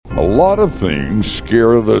A lot of things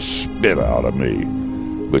scare the spit out of me.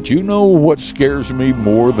 But you know what scares me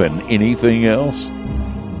more than anything else?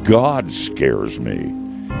 God scares me.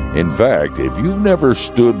 In fact, if you've never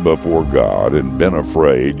stood before God and been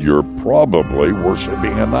afraid, you're probably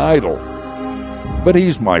worshiping an idol. But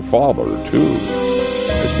He's my Father, too.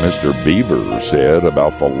 As Mr. Beaver said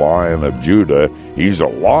about the Lion of Judah, he's a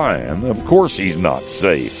lion. Of course he's not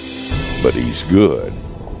safe, but he's good.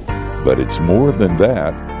 But it's more than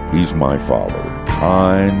that. He's my Father,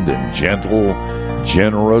 kind and gentle,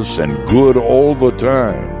 generous and good all the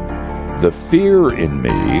time. The fear in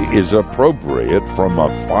me is appropriate from a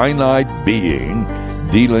finite being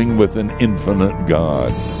dealing with an infinite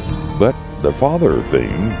God. But the Father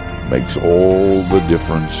thing makes all the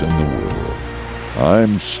difference in the world.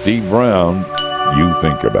 I'm Steve Brown. You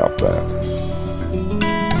think about that.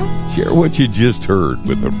 Share what you just heard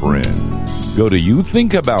with a friend. Go to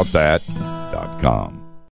youthinkaboutthat.com.